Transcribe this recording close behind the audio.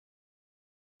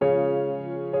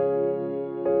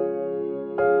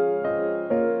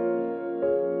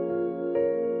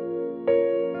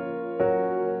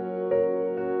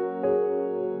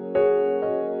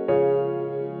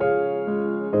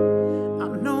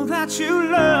that you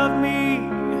love me,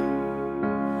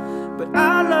 but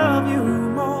I love you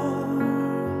more.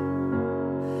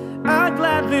 I'd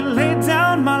gladly lay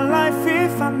down my life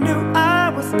if I knew I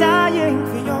was dying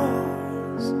for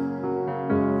yours.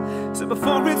 So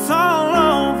before it's all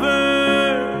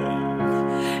over,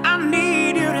 I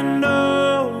need you to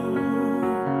know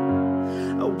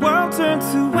a world turned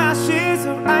to ashes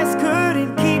or ice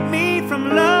couldn't keep me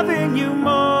from loving you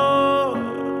more.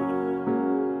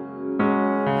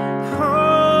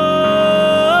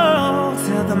 Oh,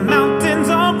 till the mountains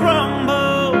all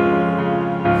crumble,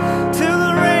 till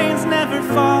the rains never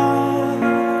fall,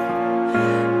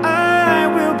 I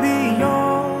will be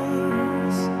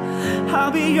yours.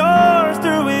 I'll be yours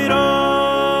through it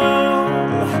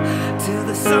all, till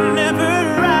the sun never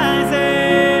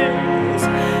rises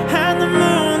and the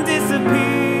moon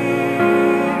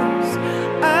disappears.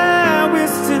 I will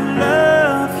still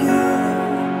love you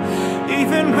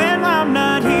even when I'm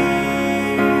not here.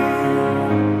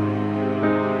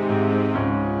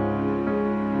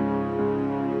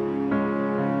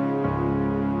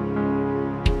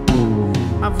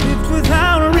 I've lived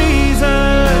without a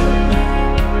reason,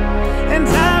 and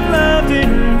I've loved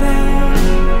in vain.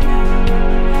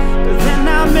 But then I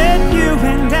met you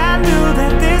and I knew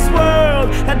that this world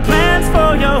had plans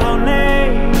for your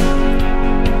name.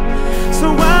 So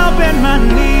I'll bend my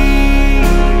knee,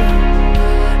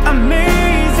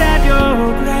 amazed at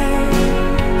your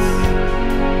grace.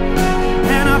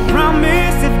 And I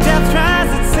promise if death tries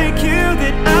to take you,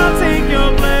 that I'll take your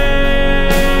place.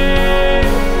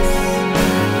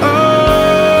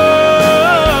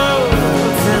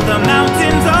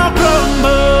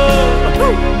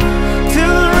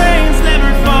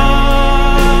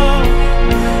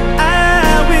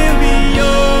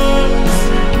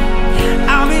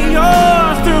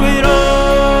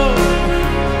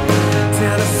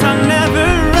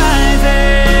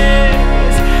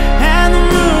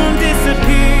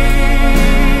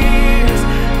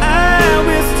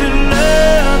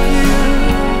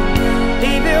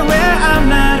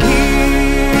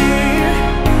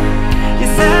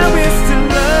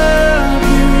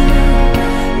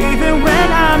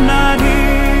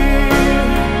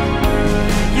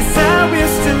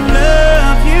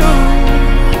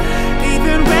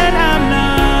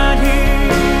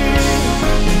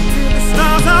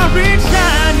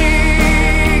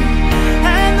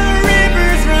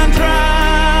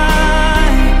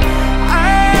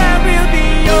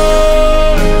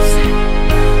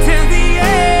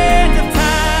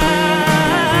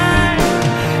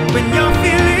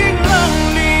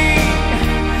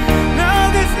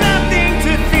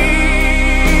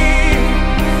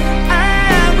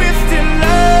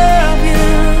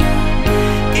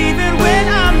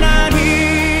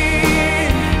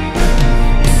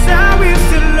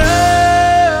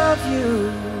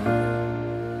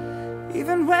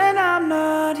 Even when I'm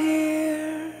not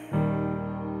here.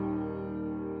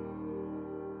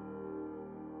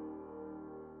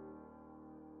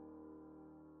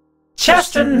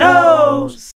 Chester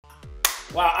knows.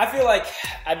 Wow, I feel like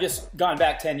I've just gone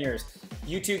back 10 years.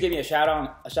 You two gave me a shout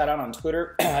out on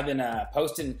Twitter. I've been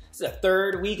posting. This is the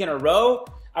third week in a row.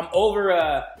 I'm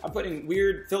putting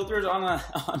weird filters on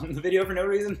the video for no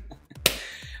reason.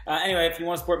 Anyway, if you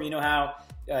want to support me, you know how.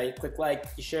 You click like,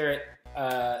 you share it.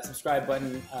 Subscribe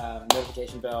button,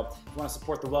 notification bell. If you want to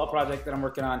support the Well project that I'm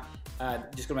working on,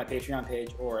 just go to my Patreon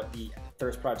page or the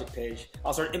Thirst project page.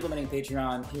 I'll start implementing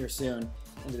Patreon here soon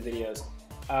into the videos.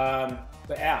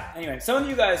 But yeah, anyway, some of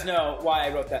you guys know why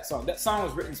I wrote that song. That song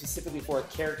was written specifically for a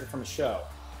character from a show.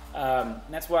 And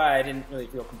that's why I didn't really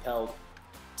feel compelled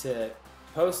to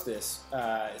post this,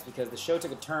 is because the show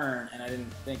took a turn and I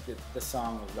didn't think that this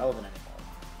song was relevant anymore.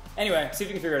 Anyway, see if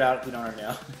you can figure it out if you don't already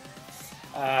know.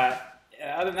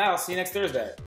 Other than that, I'll see you next Thursday.